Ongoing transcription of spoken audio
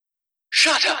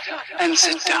Shut up and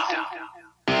sit down.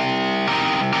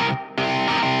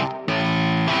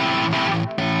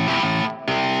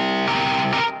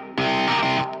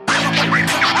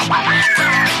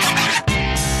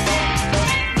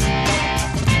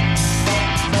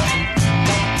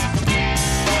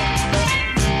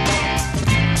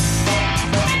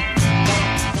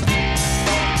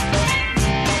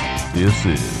 This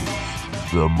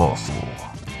is the Muscle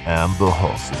and the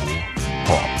Hustle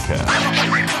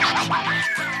podcast.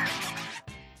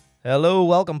 Hello,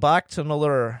 welcome back to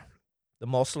another The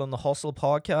Muscle and the Hustle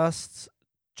podcast.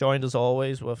 Joined as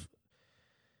always with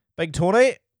Big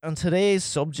Tony. And today's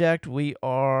subject, we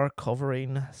are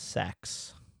covering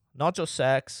sex. Not just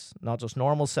sex, not just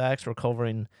normal sex. We're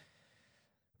covering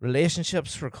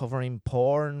relationships, we're covering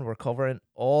porn, we're covering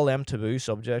all them taboo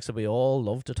subjects that we all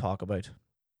love to talk about.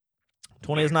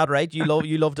 Tony, isn't that right? You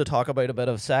love to talk about a bit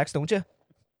of sex, don't you?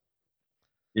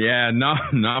 Yeah,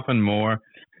 nothing more.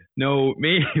 No,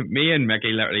 me and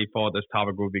Mickey literally thought this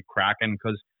topic would be cracking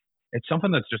because it's something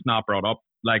that's just not brought up.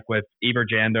 Like with either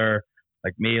gender,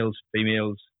 like males,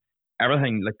 females,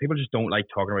 everything. Like people just don't like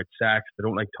talking about sex. They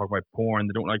don't like talking about porn.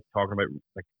 They don't like talking about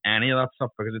like any of that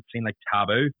stuff because it's seen like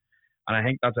taboo. And I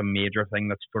think that's a major thing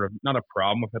that's sort of not a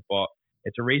problem with it, but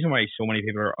it's a reason why so many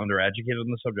people are undereducated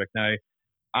on the subject. Now,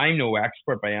 I'm no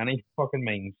expert by any fucking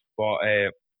means, but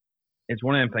it's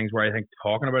one of them things where I think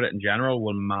talking about it in general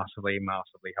will massively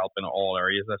help in all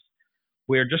areas of this.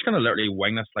 We're just going to literally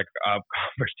wing this like a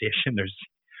conversation. There's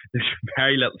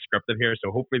very little scripted here,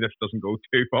 so hopefully this doesn't go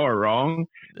too far wrong.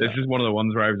 Yeah. This is one of the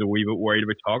ones where I was a wee bit worried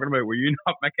about talking about. Were you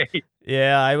not, Mickey?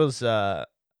 Yeah, I was.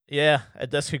 Yeah,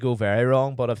 this could go very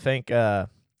wrong, but I think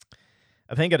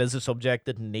it is a subject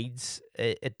that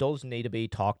it does need to be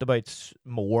talked about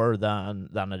more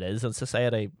than it is in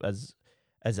society. As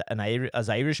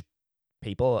Irish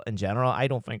people in general, I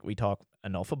don't think we talk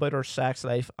enough about our sex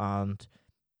life and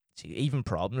even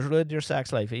problems related to your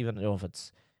sex life, even if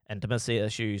it's intimacy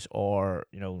issues or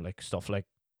like stuff like,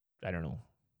 I don't know,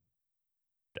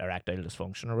 erectile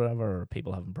dysfunction or whatever, or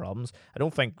people having problems. I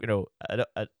don't think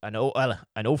I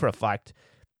know for a fact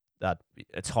that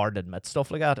it's hard to admit stuff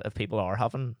like that if people are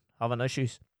having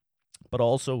issues, but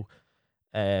also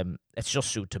it's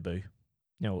just so taboo.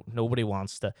 Nobody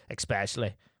wants to,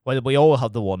 especially. Well, we all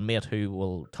have the one mate who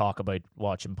will talk about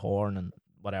watching porn and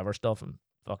whatever stuff and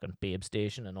fucking Babe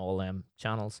Station and all them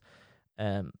channels.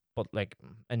 But like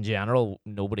in general,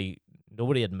 nobody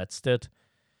admits to it.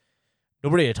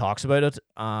 Nobody talks about it,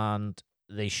 and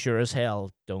they sure as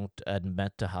hell don't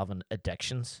admit to having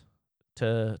addictions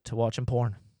to watching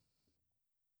porn.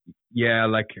 Yeah,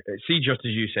 like, see, just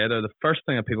as you said, the first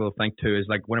thing that people think too is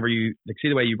like whenever you like see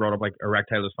the way you brought up like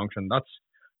erectile dysfunction. That's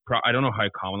I don't know how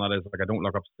common that is. Like, I don't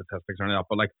look up statistics or anything,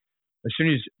 but like as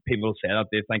soon as people say that,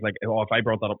 they think like, oh, if I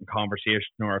brought that up in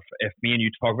conversation, or if me and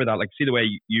you talk about that, like, see the way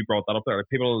you brought that up there,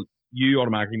 like you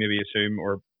automatically maybe assume,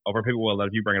 or other people will, that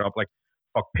if you bring it up, like,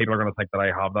 fuck, people are going to think that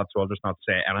I have that, so I'll just not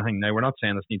say anything. Now, we're not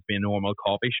saying this needs to be a normal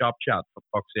coffee shop chat, for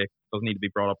fuck's sake. It doesn't need to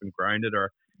be brought up and grounded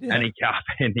or any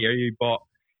cafe near you, but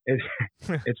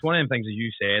it's one of them things, as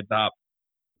you said, that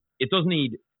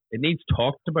it needs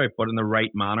talked about, but in the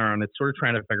right manner, and it's sort of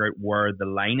trying to figure out where the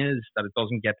line is, that it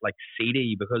doesn't get like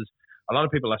seedy, because a lot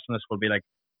of people listening to this will be like,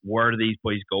 where do these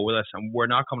boys go with this? And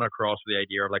we're not coming across with the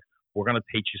idea of like, we're going to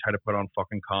teach you how to put on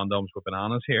fucking condoms with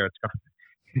bananas here. It's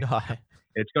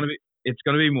going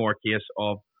to be more a case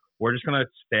of, we're just going to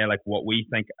say like what we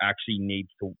think actually needs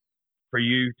for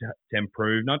you to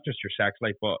improve, not just your sex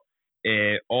life, but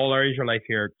all areas of your life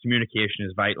here. Communication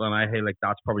is vital, and I feel like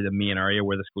that's probably the main area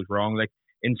where this goes wrong. Like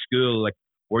in school, like,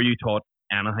 were you taught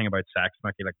anything about sex,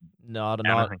 Mickey? Like,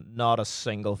 not a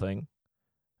single thing.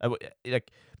 I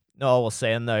was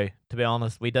saying now, to be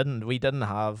honest, we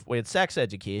had sex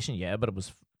education, yeah, but it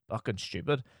was fucking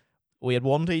stupid. We had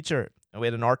one teacher, we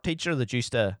had an art teacher that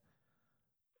used to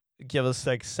give us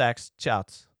like sex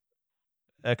chats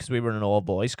because we were in an all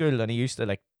boys school, and he used to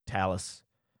like tell us,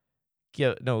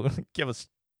 give us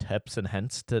tips and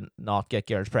hints to not get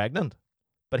girls pregnant.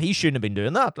 But he shouldn't have been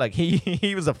doing that. Like,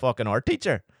 he was a fucking art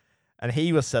teacher, and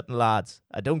he was sitting, lads,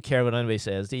 I don't care what anybody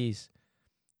says, these,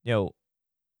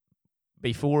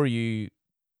 before you,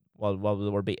 there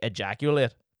would be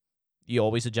ejaculate, you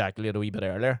always ejaculate a wee bit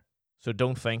earlier. So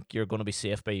don't think you're going to be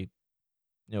safe by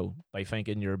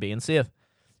thinking you're being safe.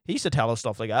 He used to tell us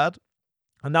stuff like that.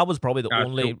 And that was probably the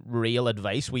only real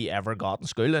advice we ever got in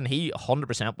school. And he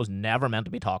 100% was never meant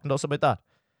to be talking to us about that.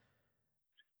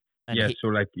 And so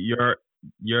like the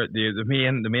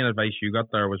main advice you got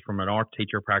there was from an art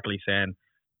teacher practically saying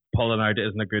pulling out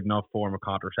isn't a good enough form of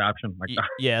contraception. Like that.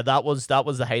 Yeah, that was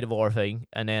the height of our thing.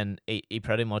 And then he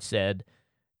pretty much said,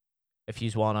 if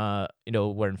you wanna,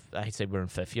 I'd say we're in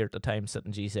fifth year at the time,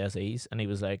 sitting GCSEs, and he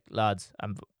was like, lads,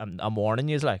 I'm warning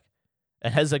you, like,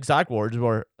 and his exact words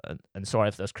were, and sorry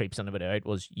if this creeps anybody out,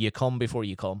 was, you come before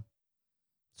you come.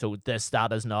 So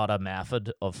that is not a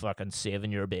method of fucking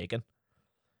saving your bacon.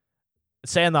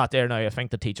 Saying that there now, I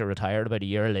think the teacher retired about a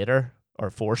year later, or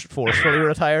forcefully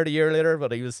retired a year later,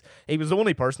 but he was the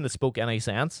only person that spoke any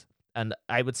sense. And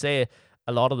I would say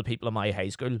a lot of the people in my high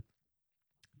school,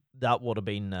 that would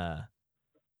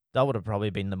have probably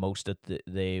been the most that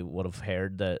they would have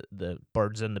heard the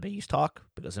birds and the bees talk,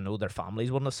 because I know their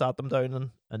families wouldn't have sat them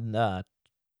down and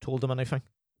told them anything.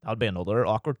 That would be another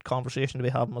awkward conversation to be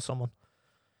having with someone.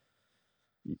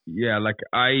 Yeah, like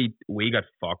we got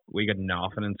fucked. We got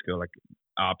nothing in school, like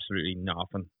absolutely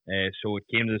nothing. So it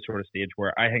came to this sort of stage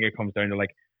where I think it comes down to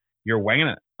like you're winging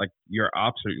it, like you're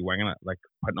absolutely winging it, like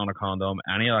putting on a condom.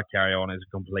 Any of that carry on is a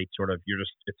complete sort of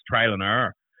it's trial and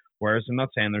error. Whereas I'm not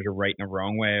saying there's a right and a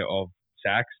wrong way of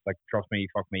sex. Like trust me,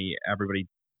 fuck me, everybody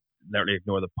literally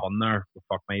ignore the pun there.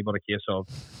 Fuck me, but a case of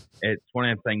it's one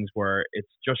of the things where it's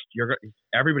just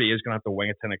everybody is gonna have to wing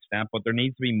it to an extent, but there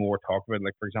needs to be more talk about it.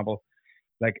 Like for example.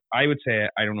 Like, I would say,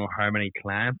 I don't know how many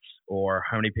clients or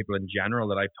how many people in general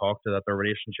that I've talked to that their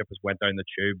relationship has went down the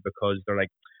tube because they're like,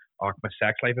 oh, my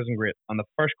sex life isn't great. And the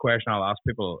first question I'll ask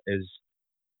people is,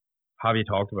 have you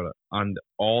talked about it? And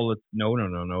no,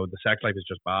 the sex life is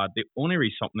just bad. The only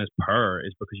reason something is poor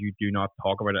is because you do not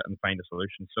talk about it and find a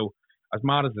solution. So, as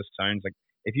mad as this sounds, like,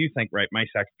 if you think, right, my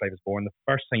sex life is boring, the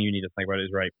first thing you need to think about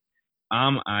is, right,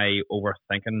 am I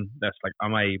overthinking this? Like,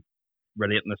 am I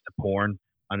relating this to porn?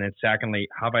 And then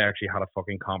secondly, have I actually had a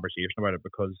fucking conversation about it?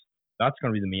 Because that's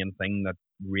going to be the main thing that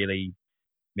really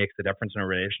makes the difference in a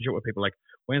relationship with people. Like,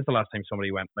 when's the last time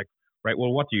somebody went like, right,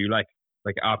 well, what do you like?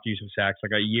 Like after you have sex,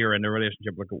 like a year in a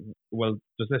relationship, like, well,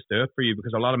 does this do it for you?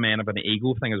 Because a lot of men have an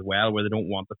ego thing as well, where they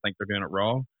don't want to think they're doing it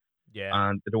wrong. Yeah.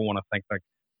 And they don't want to think like,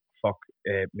 fuck,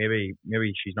 maybe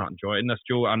she's not enjoying this,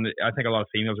 Joe. And I think a lot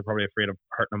of females are probably afraid of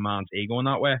hurting a man's ego in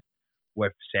that way,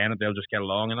 with saying that they'll just get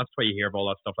along. And that's why you hear of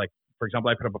all that stuff. Like, for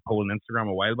example, I put up a poll on Instagram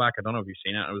a while back. I don't know if you've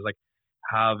seen it. It was like,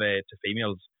 to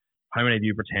females, how many of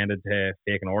you pretended to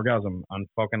fake an orgasm? And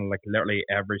fucking like literally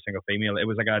every single female. It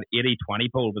was like an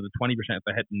 80-20 poll, but the 20%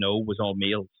 that hit no was all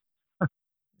males.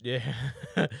 Yeah.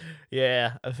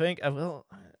 Yeah. I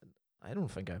don't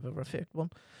think I've ever faked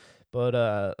one. But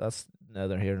that's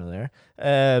neither here nor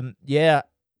there. Yeah,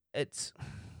 it's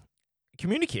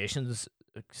communications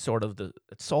sort of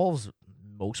it solves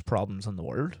most problems in the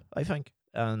world, I think.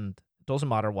 And it doesn't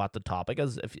matter what the topic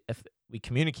is. If we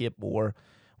communicate more,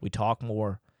 we talk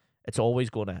more, it's always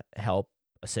going to help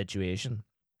a situation.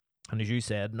 And as you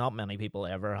said, not many people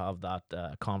ever have that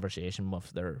conversation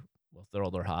with their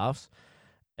other halves,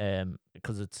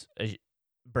 because it's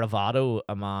bravado.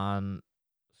 A man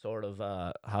sort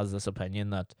of has this opinion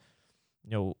that,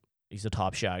 he's a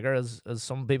top shagger, as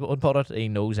some people would put it. He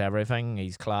knows everything.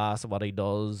 He's class at what he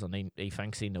does, and he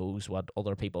thinks he knows what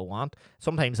other people want.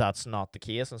 Sometimes that's not the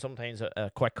case, and sometimes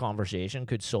a quick conversation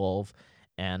could solve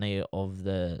any of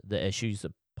the issues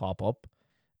that pop up.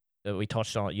 You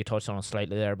touched on it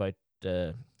slightly there about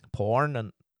porn,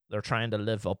 and they're trying to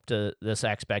live up to this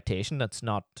expectation that's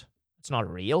not. It's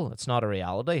not real. It's not a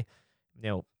reality.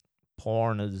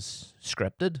 Porn is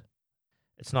scripted.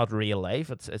 It's not real life.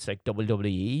 It's like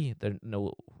WWE.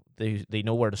 They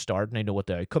know where to start and they know what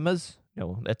the outcome is.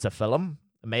 It's a film.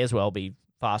 It may as well be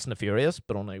Fast and the Furious,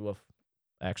 but only with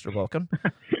extra walking.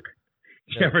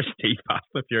 You ever see Fast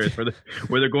and the Furious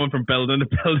where they're going from building to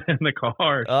building in the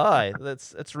car? Aye,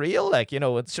 it's real. Like,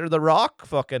 it's sure The Rock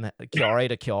fucking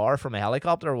carried a car from a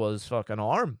helicopter was fucking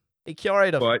arm. He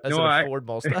carried a Ford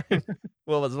Mustang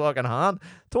with his fucking hand.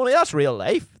 Tony, that's real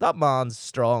life. That man's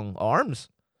strong arms.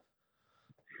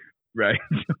 Right.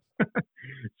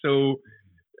 So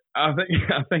I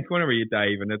think whenever you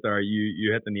dive in it there,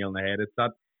 you hit the nail on the head. It's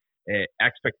that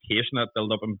expectation that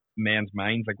builds up in men's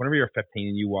minds. Like whenever you're 15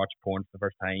 and you watch porn for the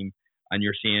first time and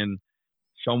you're seeing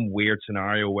some weird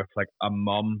scenario with like a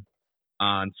mum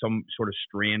and some sort of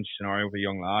strange scenario with a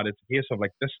young lad, it's a case of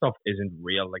like, this stuff isn't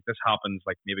real. Like this happens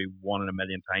like maybe 1 in a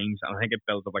million times. And I think it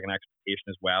builds up like an expectation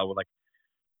as well with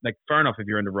like fair enough if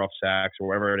you're into rough sex or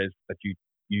whatever it is that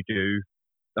you do,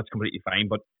 that's completely fine.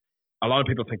 But a lot of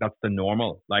people think that's the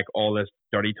normal, like all this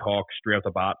dirty talk straight off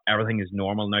the bat, everything is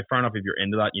normal. Now, fair enough if you're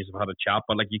into that and you've had a chat,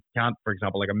 but like you can't, for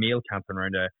example, like a male can't turn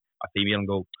around to a female and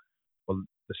go, well,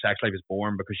 the sex life is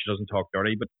boring because she doesn't talk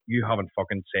dirty, but you haven't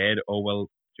fucking said, oh, well,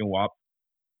 you know what,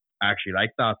 I actually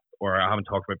like that, or I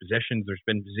haven't talked about positions. There's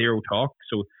been zero talk,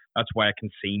 so that's why it can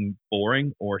seem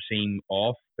boring or seem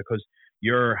off, because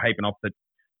you're hyping up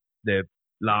the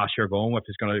lash you're going with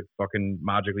is going to fucking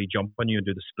magically jump on you and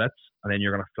do the splits, and then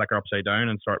you're going to flick her upside down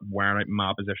and start wearing out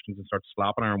mad positions and start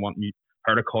slapping her and wanting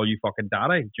her to call you fucking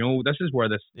daddy. Do you know, this is where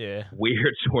this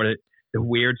weird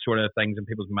sort of things in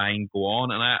people's mind go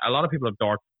on, and a lot of people have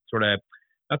dark sort of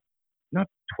not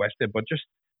twisted, but just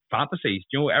fantasies.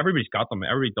 You know, everybody's got them.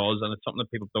 Everybody does, and it's something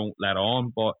that people don't let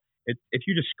on. But if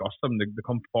you discuss them, they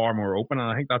become far more open. And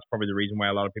I think that's probably the reason why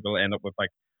a lot of people end up with like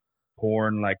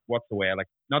porn. Like, what's the way? Like,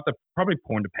 not the probably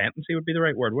porn dependency would be the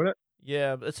right word, would it?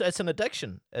 Yeah, it's an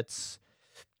addiction. It's,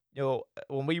 you know,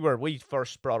 when we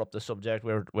first brought up the subject,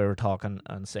 we were talking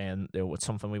and saying, you know, it's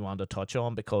something we wanted to touch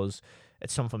on because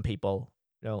it's something people,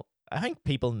 you know, I think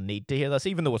people need to hear this,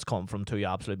 even though it's come from two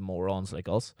absolute morons like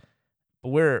us. But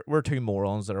we're two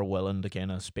morons that are willing to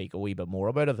kind of speak a wee bit more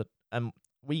about it. And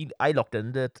I looked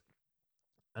into it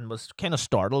and was kind of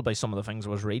startled by some of the things I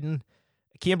was reading.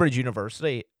 Cambridge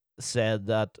University said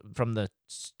that from the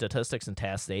statistics and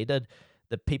tests they did,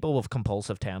 that people with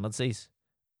compulsive tendencies,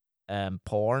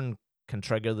 porn can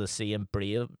trigger the same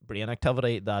brain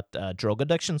activity that drug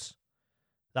addictions.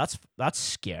 That's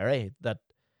scary. That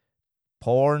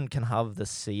porn can have the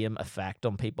same effect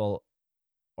on people,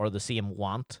 or the same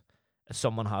want, if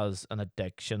someone has an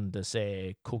addiction to,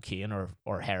 say, cocaine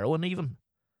or heroin even.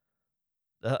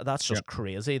 That's just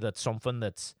crazy. That something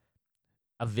that's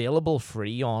available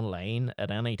free online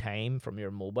at any time from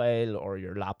your mobile or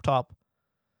your laptop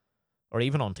or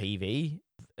even on TV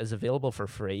is available for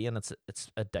free, and it's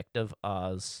addictive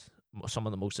as some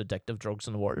of the most addictive drugs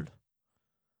in the world.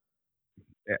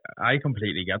 Yeah, I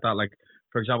completely get that. Like,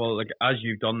 for example, like as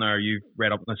you've done there, you've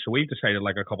read up on this. So we've decided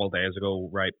like a couple of days ago,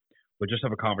 right, we'll just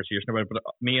have a conversation about it. But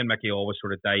me and Mickey always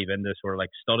sort of dive into sort of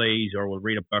like studies, or we'll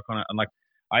read a book on it. And like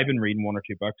I've been reading one or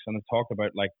two books, and it talked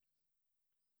about like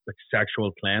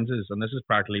sexual cleanses, and this is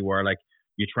practically where like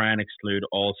you try and exclude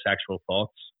all sexual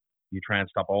thoughts. You try and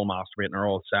stop all masturbating or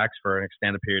all sex for an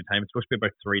extended period of time. It's supposed to be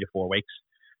about 3 to 4 weeks.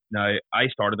 Now, I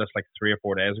started this like 3 or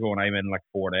 4 days ago, and I'm in like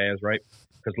 4 days, right?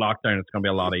 Because lockdown, it's going to be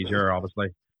a lot easier,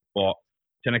 obviously. But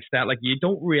to an extent, like you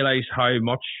don't realize how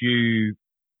much you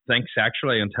think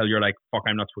sexually until you're like, fuck,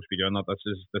 I'm not supposed to be doing that.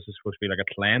 This is supposed to be like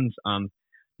a cleanse. And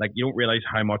like you don't realize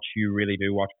how much you really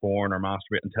do watch porn or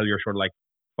masturbate until you're sort of like,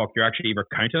 fuck, you're actually either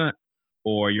counting it,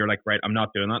 or you're like, right, I'm not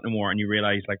doing that anymore. And you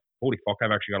realize like, holy fuck,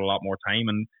 I've actually got a lot more time.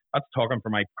 And that's talking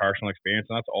from my personal experience.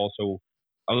 And that's also,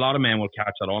 a lot of men will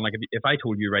catch that on. Like if I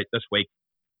told you, right, this week,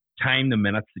 time the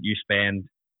minutes that you spend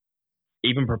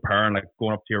even preparing, like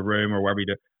going up to your room or wherever you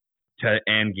do, to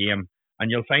end game.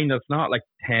 And you'll find that it's not like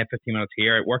 10, 15 minutes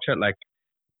here. It works out like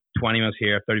 20 minutes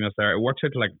here, 30 minutes there. It works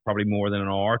out to like probably more than an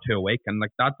hour to a week. And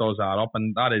like that does add up,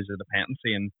 and that is a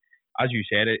dependency. And as you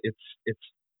said, it's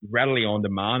readily on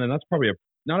demand, and that's probably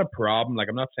not a problem. Like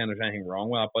I'm not saying there's anything wrong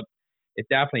with that, but it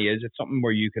definitely is. It's something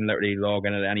where you can literally log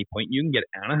in at any point. You can get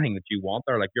anything that you want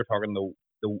there. Like you're talking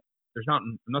there's not,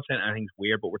 I'm not saying anything's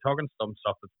weird, but we're talking some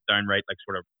stuff that's downright like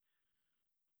sort of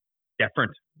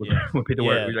different. With people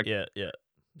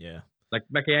yeah. Like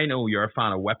Mickey, I know you're a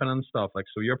fan of whipping and stuff, like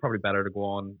so you're probably better to go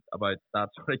on about that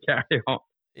sort of carry on.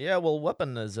 Yeah, well,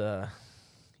 whipping is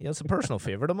it's a personal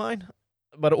favorite of mine,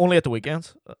 but only at the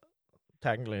weekends.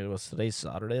 Technically, it was today's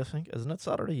Saturday, I think, isn't it?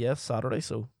 Saturday, yes, Saturday.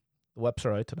 So the whips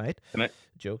are out tonight.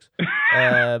 Jokes.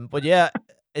 But yeah,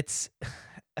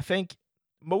 I think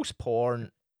most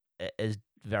porn is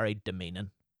very demeaning.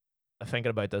 I'm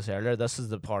thinking about this earlier. This is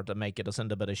the part that might get us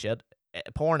into a bit of shit.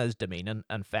 Porn is demeaning,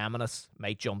 and feminists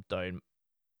might jump down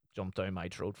my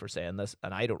throat for saying this,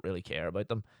 and I don't really care about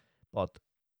them. But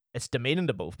it's demeaning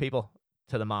to both people,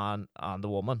 to the man and the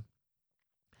woman.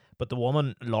 But the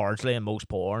woman, largely in most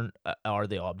porn, are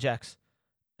the objects.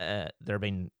 They're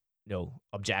being,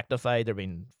 objectified. They're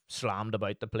being slammed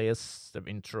about the place. They're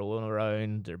being thrown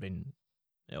around. They're being,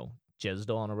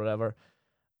 jizzed on or whatever.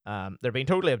 They're being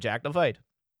totally objectified.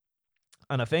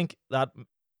 And I think that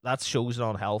shows an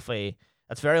unhealthy.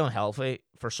 It's very unhealthy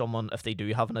for someone, if they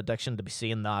do have an addiction, to be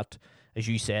seeing that, as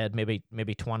you said,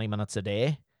 maybe 20 minutes a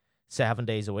day, 7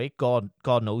 days a week. God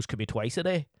knows, could be twice a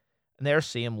day. And they're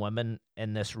seeing women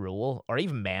in this role, or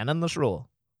even men in this role,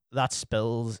 that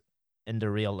spills into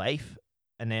real life,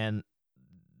 and then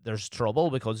there's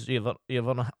trouble because you have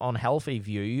an unhealthy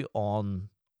view on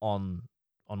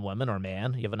women or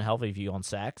men. You have an unhealthy view on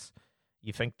sex.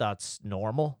 You think that's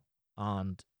normal,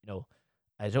 and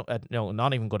I don't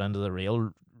not even going into the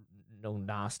real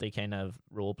nasty kind of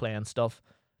role playing stuff,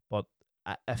 but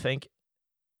I think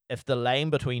if the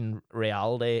line between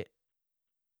reality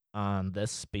and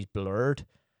this be blurred,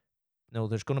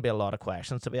 there's going to be a lot of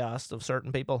questions to be asked of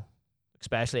certain people,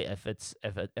 especially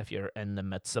if you're in the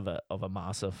midst of a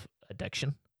massive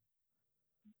addiction.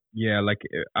 Yeah, like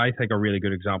I think a really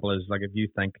good example is like if you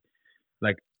think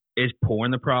like is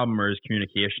porn the problem or is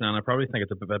communication? And I probably think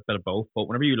it's a bit of both. But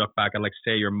whenever you look back at like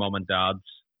say your mum and dad's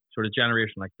sort of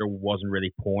generation, like there wasn't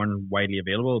really porn widely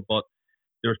available, but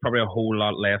there was probably a whole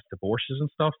lot less divorces and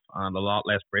stuff and a lot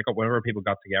less breakup. Whenever people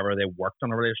got together, they worked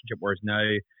on a relationship. Whereas now,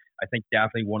 I think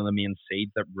definitely one of the main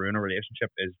seeds that ruin a relationship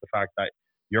is the fact that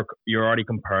you're already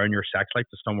comparing your sex life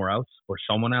to somewhere else or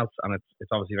someone else, and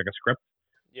it's obviously like a script.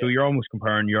 So you're almost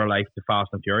comparing your life to Fast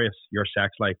and Furious, your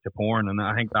sex life to porn, and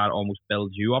I think that almost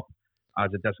builds you up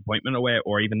as a disappointment away,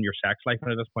 or even your sex life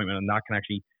in a disappointment, and that can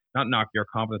actually not knock your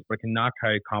confidence, but it can knock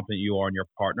how confident you are in your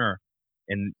partner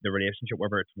in the relationship,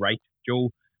 whether it's right,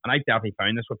 Joe. And I definitely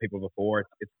found this with people before.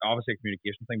 It's obviously a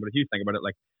communication thing, but if you think about it,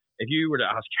 like if you were to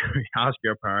ask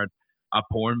your parent a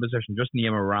porn position, just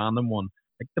name a random one,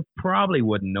 like they probably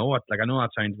wouldn't know it. Like I know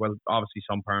that sounds well. Obviously,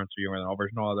 some parents are younger than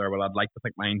others and all there. Well, I'd like to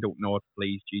think mine don't know it.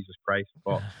 Please, Jesus Christ.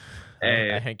 But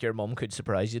I think your mum could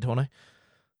surprise you, Tony.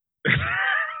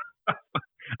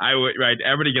 I would right.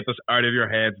 Everybody get this out of your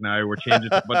heads now. We're changing,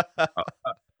 but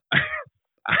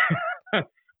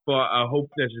but I hope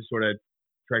this is sort of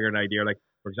triggered an idea. Like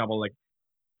for example, like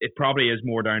it probably is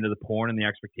more down to the porn and the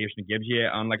expectation it gives you,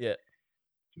 and like. Yeah.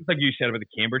 Just like you said about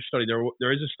the Cambridge study,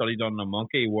 there is a study done on a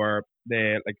monkey where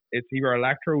it's either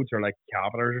electrodes or like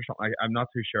catheters or something. I'm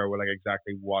not too sure like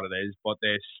exactly what it is, but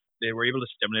they were able to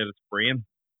stimulate its brain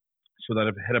so that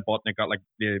if it hit a button, it got like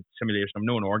the simulation of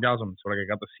no orgasm. So like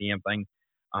it got the same thing,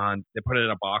 and they put it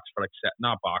in a box for like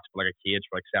not a box but like a cage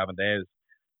for like 7 days,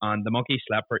 and the monkey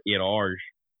slept for 8 hours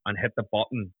and hit the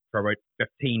button for about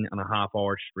 15 and a half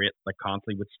hours straight, like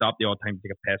constantly. Would stop the odd time to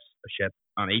take a piss, a shit,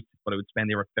 and eat, but it would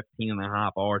spend over 15 and a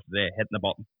half hours a day hitting the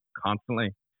button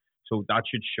constantly. So that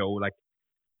should show, like,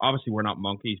 obviously we're not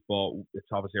monkeys, but it's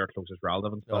obviously our closest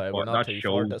relative and stuff. But that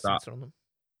shows that.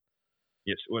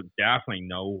 Yes, well, definitely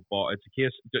no, but it's a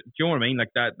case. Do you know what I mean?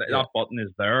 Like that button is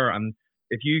there, and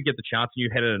if you get the chance and you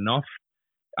hit it enough,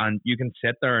 and you can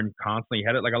sit there and constantly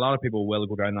hit it. Like a lot of people will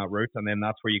go down that route, and then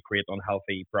that's where you create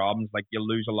unhealthy problems. Like you'll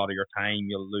lose a lot of your time,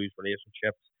 you'll lose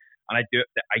relationships. And I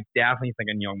definitely think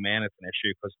in young men it's an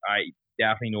issue, because I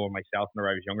definitely know of myself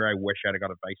whenever I was younger. I wish I'd have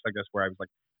got advice like this, where I was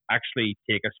like, actually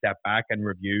take a step back and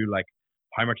review like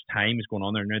how much time is going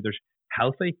on there. Now there's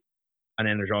healthy, and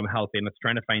then there's unhealthy, and it's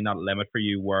trying to find that limit for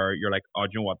you where you're like, oh,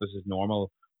 do you know what, this is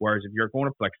normal. Whereas if you're going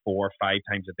up like 4 or 5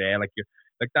 times a day, like you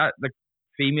like that, like.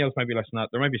 Females might be listening.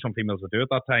 There might be some females that do at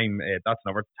that time. That's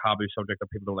another taboo subject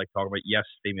that people don't like talking about. Yes,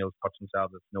 females touch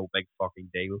themselves. It's no big fucking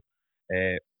deal.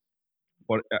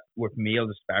 But with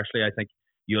males especially, I think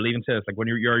you'll even say this, like when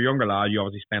you're a younger lad, you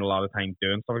obviously spend a lot of time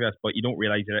doing stuff like this, but you don't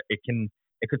realize that it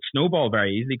could snowball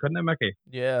very easily, couldn't it, Mickey?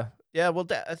 Yeah. Well,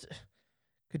 it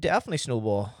could definitely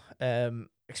snowball.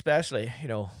 Especially, you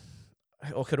know,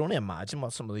 I could only imagine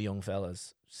what some of the young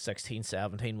fellas, 16,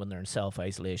 17, when they're in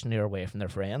self-isolation, they're away from their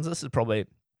friends. This is probably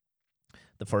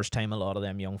the first time a lot of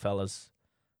them young fellas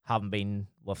haven't been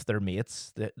with their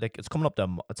mates. Like it's coming up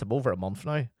to it's over a month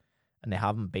now, and they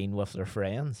haven't been with their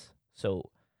friends. So,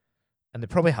 and they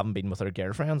probably haven't been with their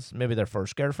girlfriends. Maybe their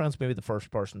first girlfriends. Maybe the first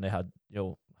person they had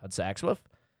sex with.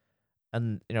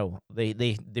 And they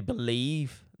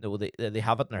believe they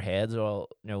have it in their heads. Or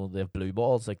they have blue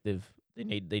balls. Like they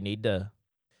need to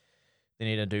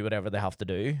do whatever they have to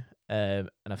do. And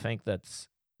I think that's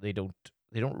they don't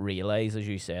realize, as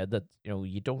you said, that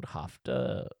you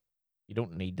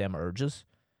don't need them urges.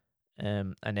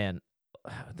 And then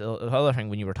the other thing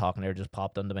when you were talking there just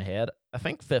popped into my head. I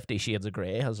think 50 Shades of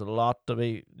Grey has a lot to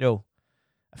be.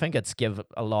 I think it's give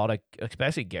a lot of,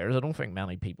 especially girls. I don't think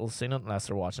many people have seen it unless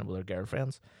they're watching it with their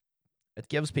girlfriends. It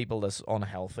gives people this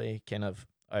unhealthy kind of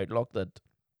outlook that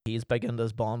he's big into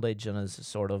his bondage and his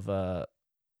sort of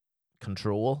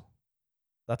control.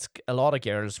 That's a lot of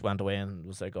girls went away and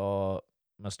was like, oh,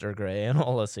 Mr. Grey and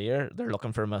all this here. They're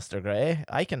looking for Mr. Grey.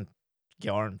 I can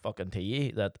fucking tell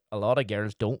you that a lot of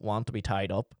girls don't want to be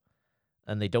tied up,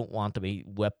 and they don't want to be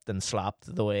whipped and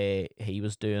slapped the way he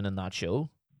was doing in that show.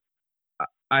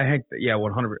 I think,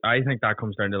 100%. I think that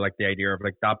comes down to like the idea of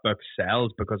like that book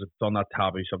sells because it's on that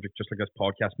taboo subject, just like this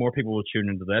podcast. More people will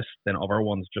tune into this than other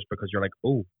ones just because you're like,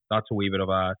 oh, that's a wee bit of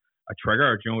a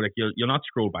trigger. Like you'll not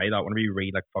scroll by that whenever you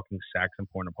read like fucking sex and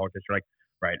porn and podcasts. You're like,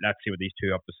 right, let's see what these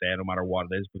two have to say, no matter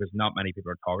what it is, because not many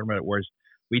people are talking about it. Whereas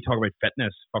we talk about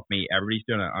fitness, fuck me, everybody's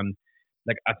doing it. And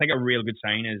like I think a real good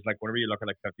sign is like whenever you look at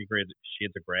like 50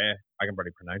 Shades of Grey, I can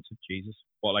barely pronounce it, Jesus,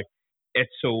 but like it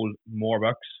sold more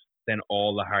books than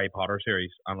all the Harry Potter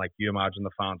series, and like you imagine the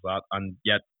fans of that, and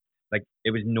yet like it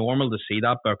was normal to see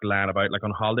that book lying about. Like on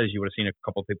holidays you would have seen a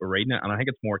couple of people reading it, and I think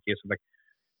it's more a case of like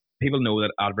people know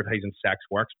that advertising sex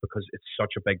works because it's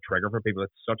such a big trigger for people.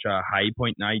 It's such a high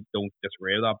point, and I don't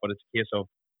disagree with that. But it's a case of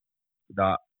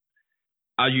that,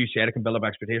 as you said, it can build up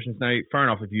expectations. Now, fair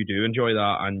enough if you do enjoy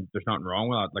that, and there's nothing wrong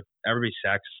with that. Like, everybody's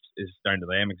sex is down to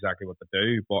them exactly what they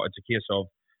do. But it's a case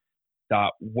of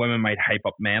that women might hype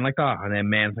up men like that, and then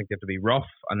men think they have to be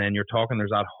rough, and then you're talking,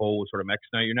 there's that whole sort of mix.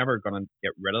 Now, you're never going to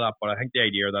get rid of that, but I think the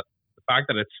idea that the fact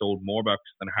that it's sold more books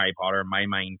than Harry Potter, in my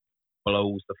mind,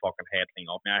 blows the fucking head thing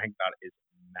up. I think that is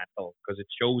mental, because it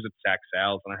shows that sex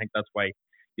sells, and I think that's why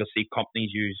you'll see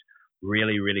companies use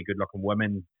really, really good-looking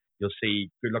women. You'll see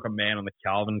good-looking men on the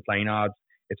Calvin Klein ads.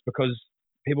 It's because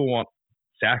people want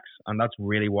sex, and that's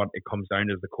really what it comes down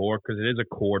to, is the core, because it is a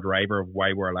core driver of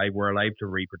why we're alive. We're alive to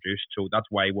reproduce, so that's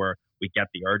why we get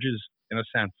the urges, in a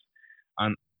sense.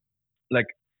 And like,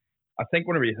 I think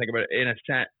whenever you think about it,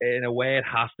 in a way, it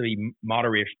has to be,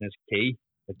 moderation is key.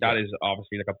 Like, that is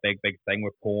obviously like a big thing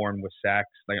with porn, with sex.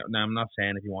 Like, now, I'm not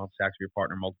saying if you want sex with your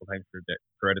partner multiple times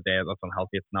throughout a day, that's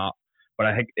unhealthy. It's not. But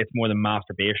I think it's more the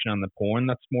masturbation and the porn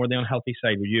that's more the unhealthy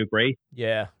side. Would you agree?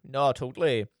 Yeah, no,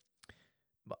 totally.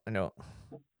 But,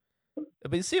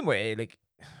 it'd be the same way. Like,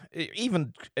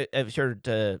 even if you're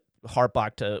to harp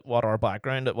back to what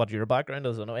your background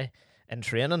is anyway, in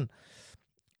training,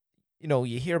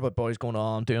 you hear about boys going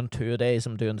on, I'm doing 2 a days,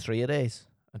 I'm doing 3 a days,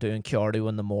 I'm doing cardio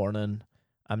in the morning,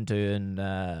 I'm doing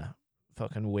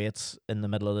fucking weights in the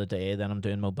middle of the day, then I'm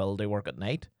doing mobility work at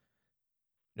night.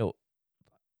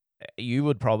 You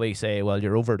would probably say, well,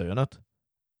 you're overdoing it.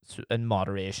 And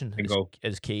moderation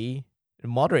is key.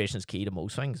 Moderation is key to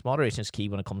most things. Moderation is key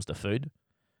when it comes to food.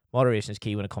 Moderation is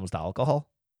key when it comes to alcohol.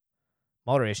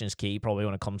 Moderation is key probably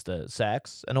when it comes to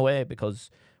sex, in a way, because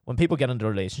when people get into a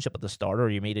relationship at the start, or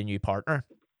you meet a new partner,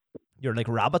 you're like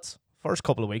rabbits. First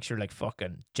couple of weeks, you're like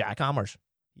fucking jackhammers.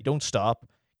 You don't stop.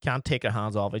 Can't take your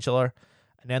hands off each other.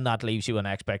 And then that leaves you an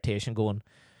expectation going,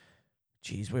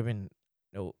 geez, we've been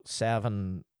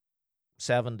 7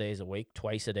 days a week,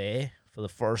 twice a day for the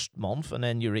first month, and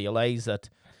then you realize that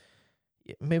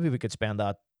maybe we could spend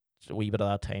that a wee bit of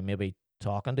that time maybe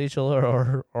talking to each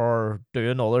other or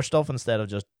doing other stuff instead of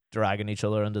just dragging each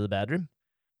other into the bedroom.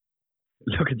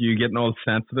 Look at you getting all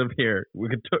sensitive here.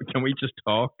 Can we just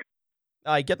talk?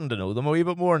 Getting to know them a wee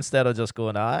bit more instead of just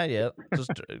going,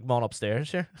 just come on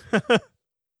upstairs here. But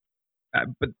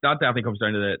that definitely comes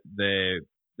down to the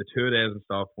 2 days and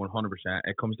stuff. 100%.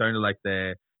 It comes down to like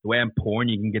the way in porn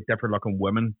you can get different looking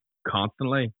women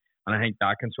constantly, and I think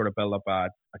that can sort of build up a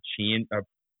change,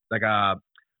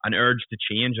 an urge to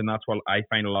change, and that's what I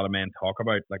find a lot of men talk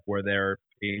about, like where they're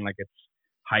feeling like it's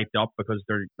hyped up because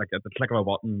they're like at the click of a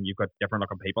button, you've got different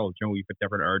looking people. You've got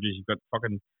different urges. You've got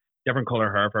fucking different color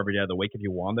hair for every day of the week if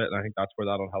you want it, and I think that's where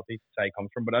that unhealthy side comes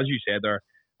from. But as you said there,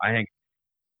 I think,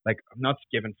 like, I'm not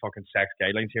giving fucking sex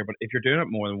guidelines here, but if you're doing it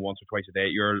more than once or twice a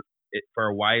day, for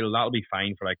a while, that'll be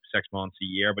fine for like 6 months, a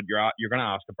year, but you're going to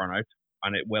ask to burn out,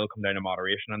 and it will come down to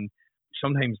moderation. And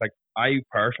sometimes, like, I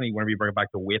personally, whenever you bring it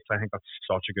back to weights, I think that's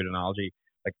such a good analogy.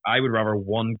 Like, I would rather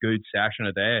one good session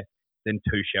a day than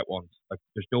 2 shit ones. Like,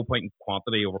 there's no point in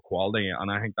quantity over quality,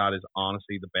 and I think that is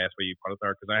honestly the best way you put it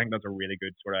there, because I think that's a really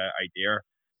good sort of idea.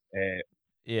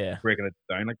 Breaking it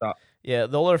down like that. Yeah,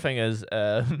 the other thing is,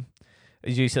 as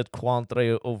you said,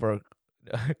 quality over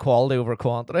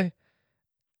quantity.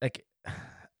 Like,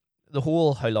 the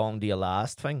whole how long do you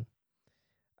last thing.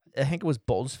 I think it was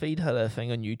BuzzFeed had a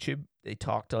thing on YouTube. They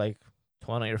talked to like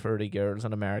 20 or 30 girls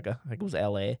in America. I think it was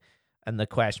LA. And the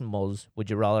question was, would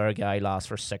you rather a guy last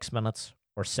for 6 minutes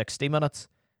or 60 minutes?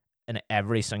 And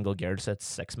every single girl said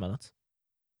 6 minutes.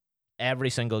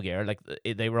 Every single girl. Like,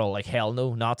 they were all like, hell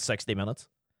no, not 60 minutes.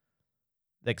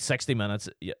 Like, 60 minutes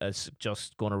is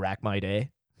just going to wreck my day.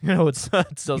 It's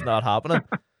just not happening.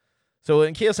 So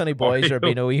in case any boys are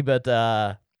being a wee bit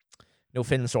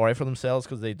feeling sorry for themselves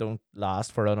because they don't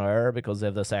last for an hour because they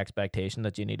have this expectation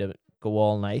that you need to go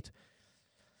all night,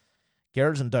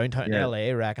 girls in downtown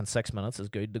LA reckon 6 minutes is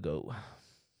good to go.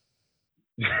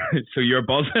 So you're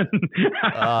buzzing.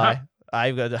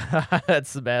 I've got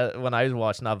it's the best. When I was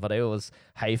watching that video, it was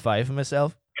high fiving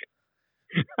myself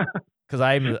because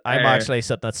I'm actually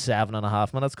sitting at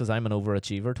 7.5 minutes because I'm an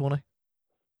overachiever, Tony.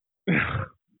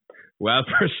 Well,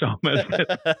 for some, isn't it?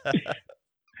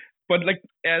 But like,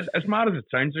 as mad as it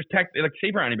sounds, there's like, say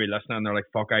for anybody listening, they're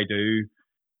like, "Fuck, I do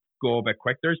go a bit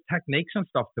quick." There's techniques and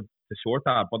stuff to sort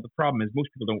that. But the problem is, most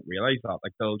people don't realize that.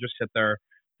 Like, they'll just sit there.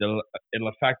 It'll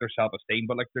affect their self-esteem.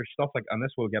 But like, there's stuff like, and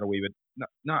this will get away with.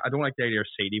 I don't like the idea of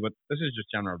CD, but this is just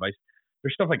general advice.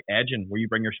 There's stuff like edging, where you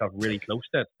bring yourself really close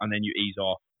to it, and then you ease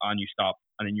off, and you stop,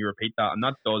 and then you repeat that, and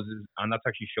that's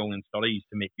actually shown in studies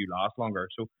to make you last longer.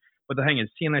 So But the thing is,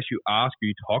 see, unless you ask or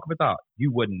you talk about that,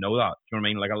 you wouldn't know that. Do you know what I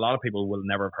mean? Like, a lot of people will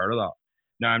never have heard of that.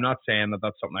 Now, I'm not saying that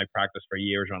that's something I practiced for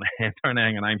years on end or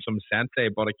anything, and I'm some sensei,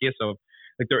 but a case of,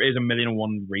 like, there is a million and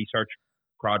one research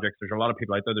projects. There's a lot of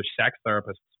people out there. There's sex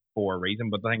therapists for a reason,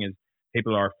 but the thing is,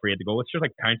 people are afraid to go. It's just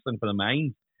like counselling for the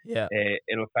mind. Yeah.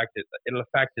 It'll affect it. It'll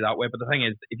affect you that way. But the thing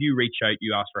is, if you reach out,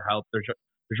 you ask for help. There's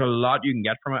a lot you can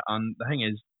get from it. And the thing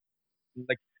is,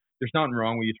 like, there's nothing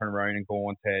wrong when you turn around and go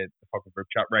onto the fucking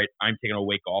group chat. Right, I'm taking a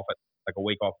week off it, like a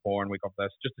week off porn, week off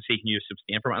this, just to see can you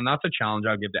abstain from it. And that's a challenge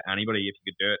I'll give to anybody if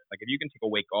you could do it. Like, if you can take a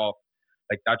week off,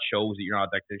 like, that shows that you're not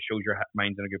addicted. It shows your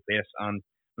mind's in a good place. And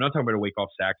I'm not talking about a week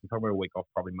off sex. I'm talking about a week off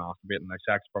probably masturbating. Now,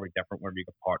 sex is probably different whenever you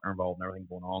got a partner involved and everything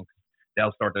going on.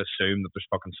 They'll start to assume that there's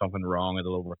fucking something wrong and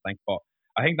they'll overthink. But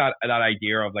I think that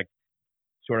idea of, like,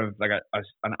 sort of like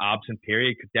an absent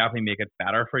period could definitely make it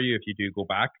better for you if you do go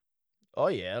back. Oh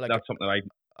yeah, like, that's something that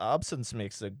absence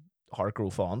makes the heart grow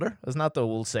fonder. Isn't that the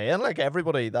old saying? Like,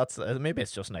 everybody, that's, maybe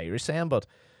it's just an Irish saying, but,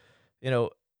 you know,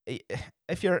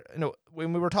 if you're, you know,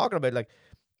 when we were talking about, like,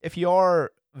 if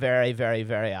you're very, very,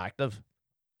 very active,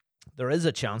 there is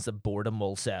a chance that boredom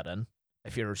will set in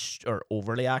if you're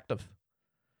overly active.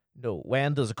 No,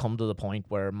 when does it come to the point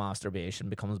where masturbation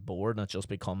becomes bored and it just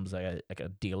becomes like a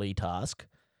daily task?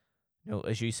 You know,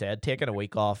 as you said, taking a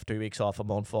week off, 2 weeks off, a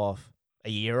month off, a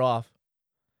year off,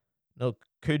 no,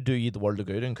 could do you the world of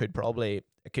good, and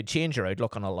it could change your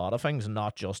outlook on a lot of things,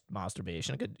 not just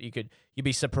masturbation. You'd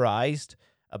be surprised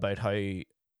about how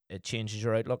it changes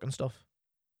your outlook and stuff.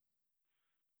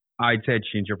 I'd say it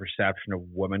changes your perception of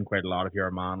women quite a lot if you're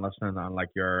a man listening, and like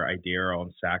your idea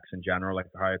on sex in general, like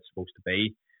how it's supposed to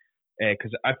be.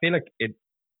 Because I feel like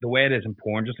the way it is in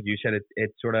porn, just like you said,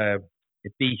 it sort of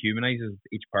dehumanizes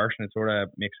each person. It sort of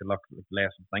makes it look less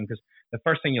of a thing. Because the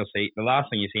first thing you'll see, the last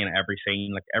thing you see in every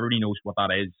scene, like, everybody knows what that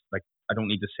is. Like, I don't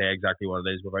need to say exactly what it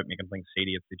is without making things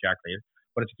seedy. It's ejaculator.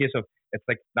 But it's a case of, it's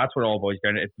like, that's what it all boils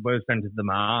down to. It boils down to the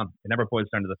man. It never boils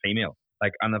down to the female.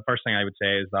 Like, and the first thing I would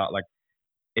say is that, like,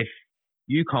 if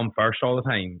you come first all the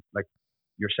time, like,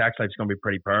 your sex life's going to be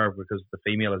pretty poor because the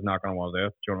female is not going to want to do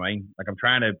it. Do you know what I mean? Like, I'm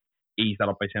trying to ease that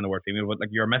up by saying the word female, but,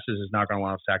 like, your missus is not going to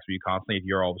want to have sex with you constantly if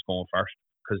you're always going first,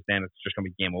 because then it's just going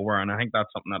to be game over. And I think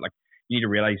that's something that, like, you need to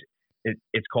realize.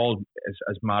 It's called,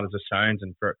 as mad as it sounds,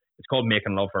 and it's called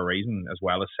making love for a reason as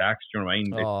well as sex. Do you know what I mean?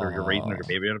 There's a reason, there's a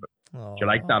baby out of it. Do you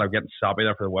like that? I'm getting soppy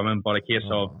there for the women, but a case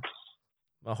of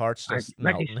my heart's just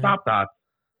Mickey, stop that.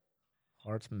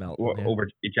 Heart's melting over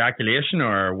ejaculation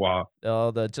or what?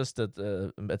 Oh,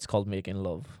 it's called making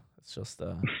love. It's just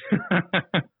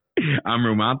I'm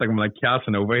romantic. I'm like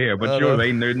Casanova here, but you know what I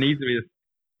mean. There needs to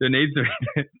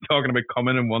be talking about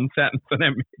coming in one sentence and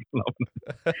then making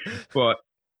love. But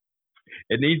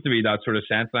it needs to be that sort of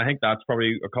sense, and I think that's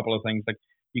probably a couple of things. Like,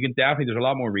 you can definitely, there's a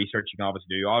lot more research you can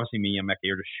obviously do. Obviously, me and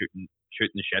Mickey are just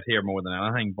shooting the shit here more than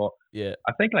anything. But yeah,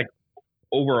 I think, like,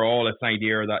 overall, it's an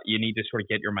idea that you need to sort of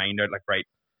get your mind out. Like, right,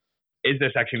 is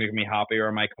this actually making me happy, or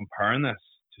am I comparing this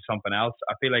to something else?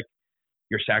 I feel like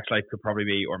your sex life could probably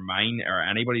be, or mine, or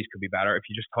anybody's could be better if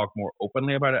you just talk more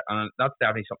openly about it. And that's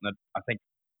definitely something that I think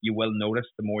you will notice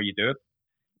the more you do it.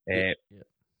 Yeah.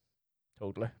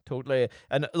 Totally.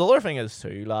 And the other thing is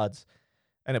too, lads,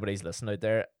 anybody's listening out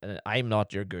there, and I'm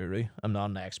not your guru, I'm not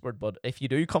an expert, but if you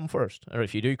do come first, or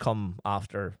if you do come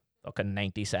after fucking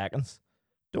 90 seconds,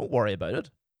 don't worry about it.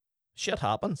 Shit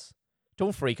happens.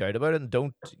 Don't freak out about it, and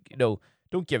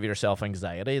don't give yourself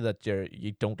anxiety that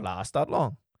you don't last that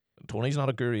long. Tony's not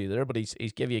a guru either, but he's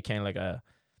give you kind of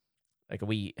like a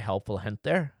wee helpful hint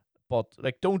there. But,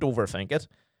 like, don't overthink it.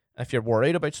 If you're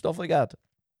worried about stuff like that,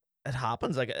 it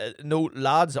happens. Like, no,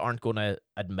 lads aren't going to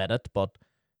admit it, but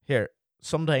here,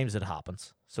 sometimes it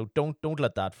happens. So don't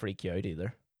let that freak you out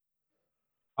either.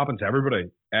 Happens to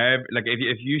everybody. Like,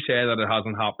 if you say that it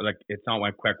hasn't happened, like, it's not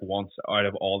went quick once out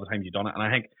of all the times you've done it. And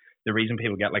I think the reason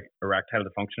people get, like, erectile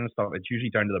dysfunction and stuff, it's usually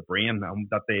down to the brain,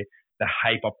 that they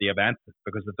hype up the event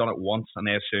because they've done it once and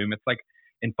they assume it's like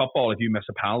in football. If you miss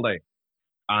a penalty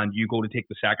and you go to take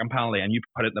the second penalty and you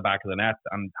put it in the back of the net,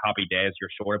 and happy days, you're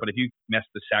sure. But if you miss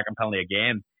the second penalty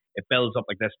again, it builds up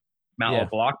like this metal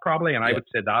block probably. And I would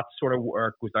say that's sort of where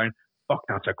it goes down. Fuck,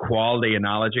 that's a quality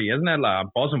analogy, isn't it? Like,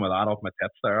 I'm buzzing with that off my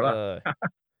tits there.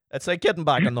 It's like getting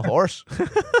back on the horse.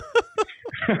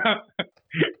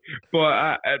 But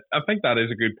I think that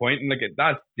is a good point. And, like,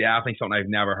 that's definitely something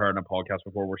I've never heard in a podcast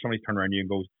before, where somebody turns around you and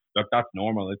goes, look, that's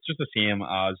normal. It's just the same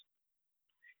as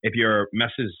if your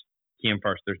missus came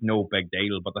first, there's no big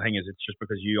deal. But the thing is, it's just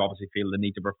because you obviously feel the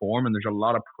need to perform, and there's a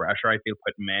lot of pressure, I feel,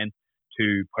 putting men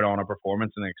to put on a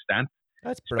performance to an extent.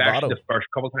 That's especially bravado. The first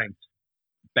couple times.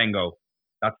 Bingo.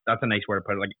 That's a nice word to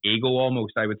put it. Like ego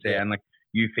almost, I would say. Yeah. And, like,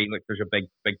 you feel like there's a big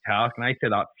task. And I say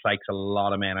that psychs a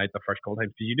lot of men out the first couple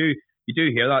times, because you do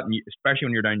hear that, and especially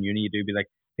when you're down uni, you do be like,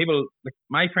 people, like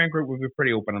my friend group would be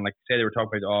pretty open, and like say they were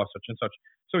talking about such and such,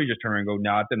 so you just turn around and go,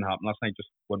 nah, it didn't happen last night, just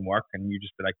wouldn't work, and you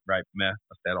just be like, right, meh,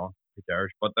 that's dead on, who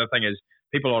cares? But the thing is,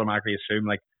 people automatically assume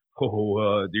like,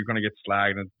 you're gonna get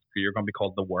slagged and you're gonna be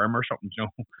called the worm or something, you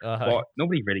know. But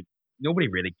nobody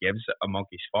really gives a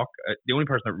monkey's fuck. The only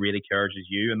person that really cares is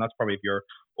you, and that's probably if you're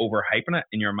overhyping it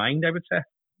in your mind, I would say.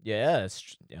 Yeah,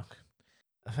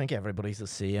 I think everybody's the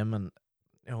same, and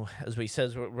as we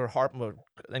says, we're harping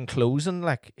in closing.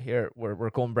 Like here,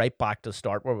 we're going right back to the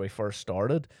start where we first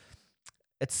started.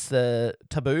 It's the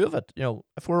taboo of it.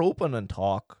 If we're open and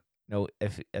talk,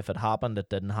 if it happened, it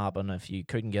didn't happen. If you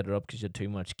couldn't get it up because you had too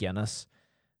much Guinness,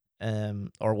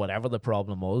 or whatever the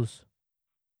problem was,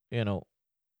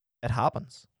 it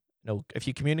happens. If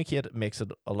you communicate, it makes it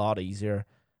a lot easier,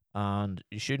 and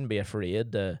you shouldn't be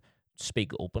afraid to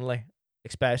speak openly,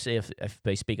 especially if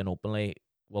by speaking openly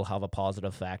will have a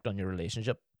positive effect on your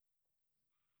relationship.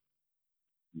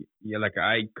 Yeah, like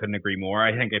I couldn't agree more.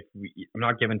 I think I'm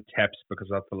not giving tips because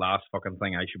that's the last fucking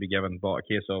thing I should be giving, but a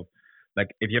case of like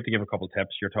if you have to give a couple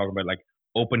tips, you're talking about like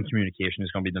open communication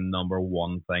is going to be the number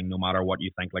one thing, no matter what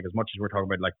you think. Like as much as we're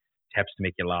talking about like tips to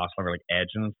make you last longer, like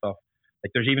edging and stuff.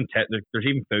 Like there's even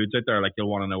foods out there like you'll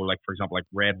want to know, like for example, like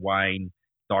red wine,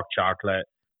 dark chocolate,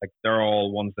 like they're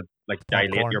all ones that like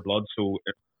dilate your blood. So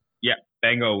yeah,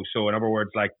 bingo. So in other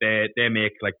words, like they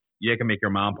make like you can make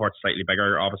your man part slightly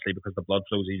bigger, obviously, because the blood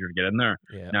flow is easier to get in there.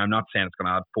 Yeah. Now I'm not saying it's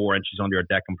going to add 4 inches under your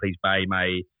dick and please buy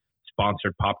my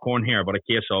sponsored popcorn here, but a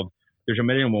case of there's a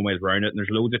million and one ways around it, and there's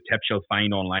loads of tips you'll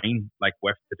find online like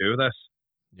with to do this.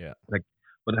 Yeah. Like,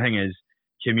 but the thing is,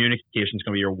 communication is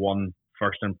going to be your one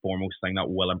first and foremost thing that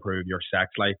will improve your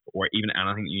sex life or even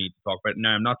anything you need to talk about.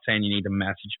 Now, I'm not saying you need to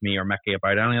message me or Mickey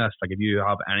about any of this. Like, if you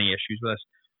have any issues with this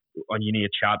and you need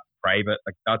to chat private,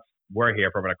 like we're here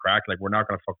for a bit of crack. Like, we're not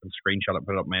going to fucking screenshot it and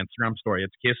put it up my Instagram story.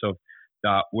 It's a case of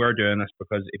that we're doing this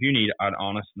because if you need an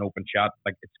honest and open chat,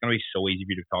 like, it's going to be so easy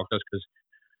for you to talk to us because,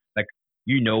 like,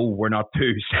 we're not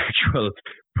two sexual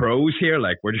pros here.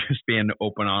 Like, we're just being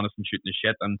open, honest, and shooting the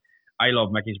shit. And I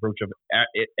love Mickey's approach of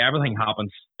everything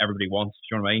happens everybody wants.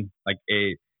 Do you know what I mean? Like,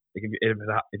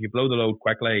 if you blow the load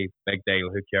quickly, big deal.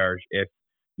 Who cares? If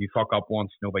you fuck up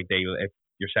once, no big deal. If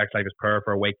your sex life is poor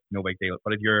for a week, no big deal.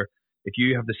 But if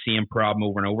you have the same problem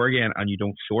over and over again and you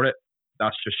don't sort it,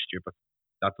 that's just stupid.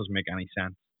 That doesn't make any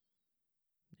sense.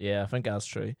 Yeah, I think that's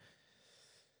true.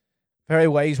 Very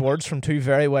wise words from two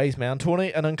very wise men,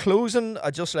 Tony. And in closing,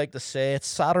 I'd just like to say it's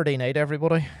Saturday night,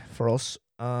 everybody, for us.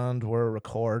 And we're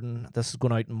recording. This is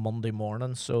going out on Monday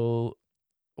morning. So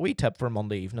a wee tip for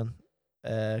Monday evening.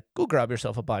 Go grab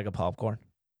yourself a bag of popcorn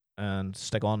and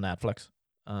stick on Netflix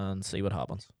and see what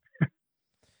happens.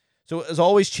 So as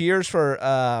always, cheers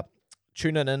for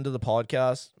tuning into the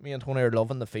podcast. Me and Tony are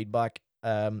loving the feedback.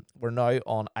 We're now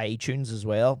on iTunes as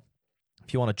well.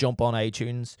 If you want to jump on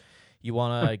iTunes, you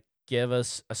want to give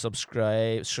us a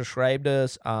subscribe to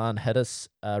us and hit us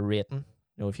a rating.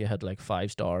 If you hit like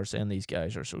 5 stars, and these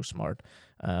guys are so smart,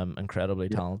 incredibly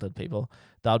talented people,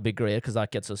 that'd be great because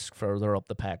that gets us further up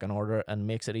the pecking order and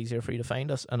makes it easier for you to find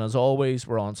us. And as always,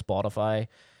 we're on Spotify.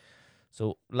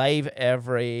 So live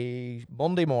every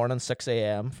Monday morning, 6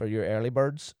 a.m. for your early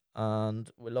birds. And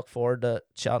we look forward to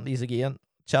chatting to you again.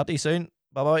 Chat to you soon.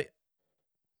 Bye-bye.